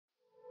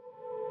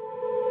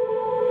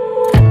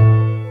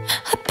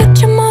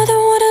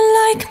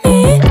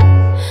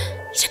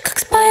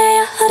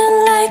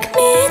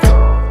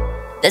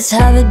That's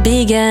how it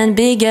began.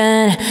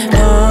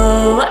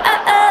 Oh,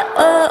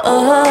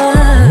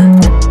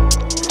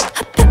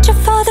 I bet your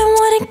father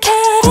wouldn't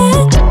get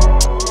it.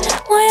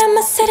 Why am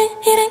I sitting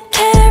eating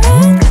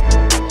carrot?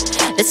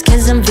 It's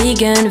 'cause I'm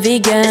vegan.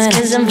 It's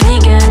 'cause I'm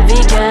vegan.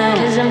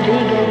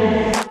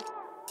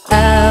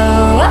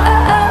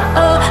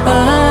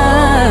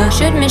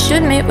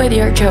 Shoot me with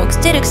your jokes.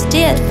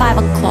 DXD at 5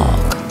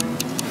 o'clock.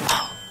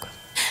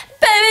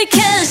 Baby,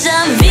 'cause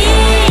I'm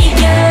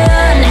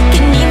vegan. I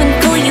can even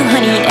call you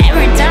honey.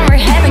 Every time we're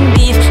having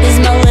beef is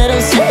my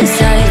little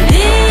suicide.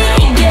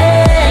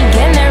 Vegan,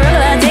 get me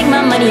real, I take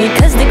my money,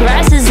 'cause the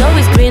grass is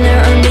always greener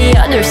on the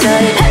other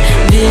side.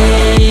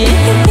 Vegan,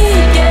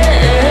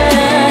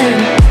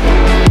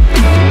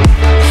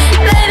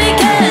 baby,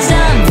 'cause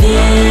I'm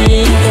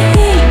vegan.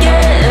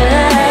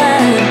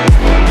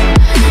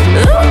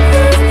 Ooh.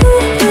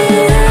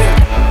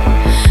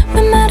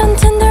 We met on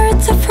Tinder,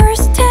 it's a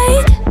first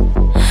date.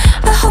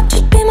 I hoped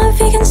you'd be my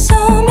vegan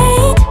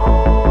soulmate,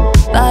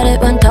 but it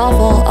went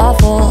awful.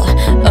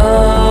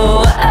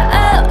 Oh,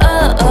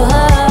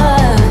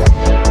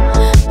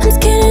 I'm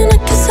skinning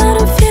it 'cause I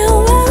don't feel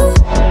well,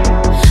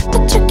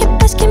 but you keep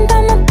asking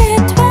about my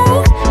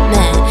B12.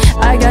 Man,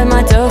 I got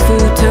my tofu.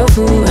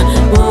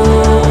 Whoa,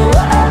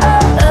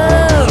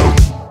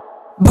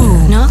 boom,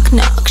 knock,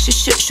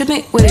 shoot me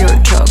with your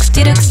jokes.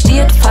 DXD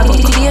at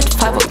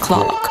 5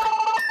 o'clock.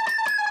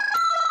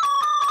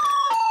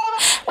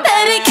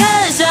 Baby,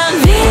 'cause I'm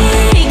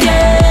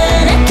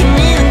vegan. I can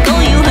even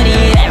call you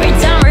honey. Every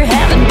time we're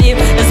having beef,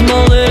 it's my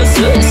little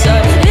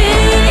suicide.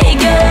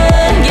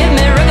 Vegan, give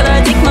me regular,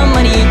 take my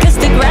money, 'cause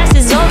the grass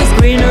is always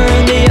greener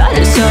on the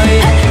other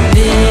side.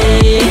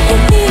 Vegan,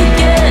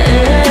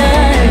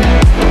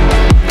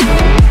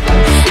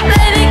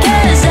 baby,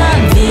 'cause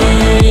I'm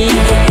vegan.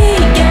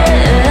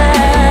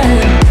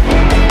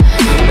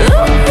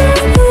 Ooh.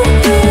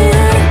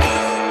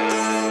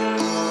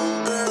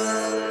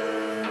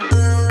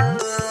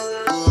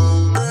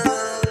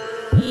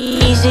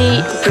 Easy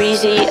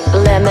breezy,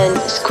 lemon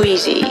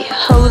squeezy,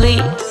 holy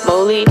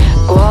moly,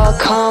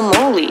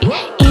 guacamole.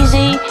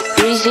 Easy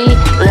breezy,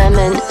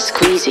 lemon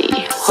squeezy,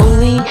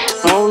 holy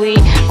moly,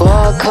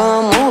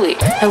 guacamole.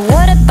 And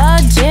what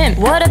about gym?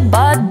 What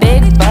about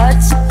big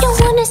butts? You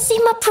wanna see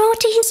my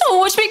protein? So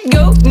watch me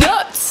go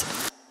nuts.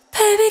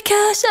 Baby,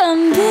 'cause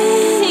I'm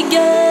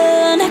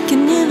vegan. I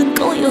can even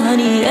call you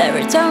honey.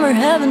 Every time we're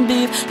having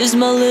beef is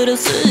my little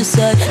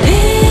suicide.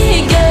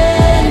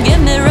 Vegan,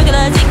 give me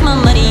regular, take my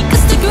money,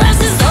 'cause the grass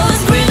is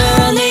always greener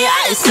on the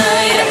other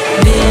side.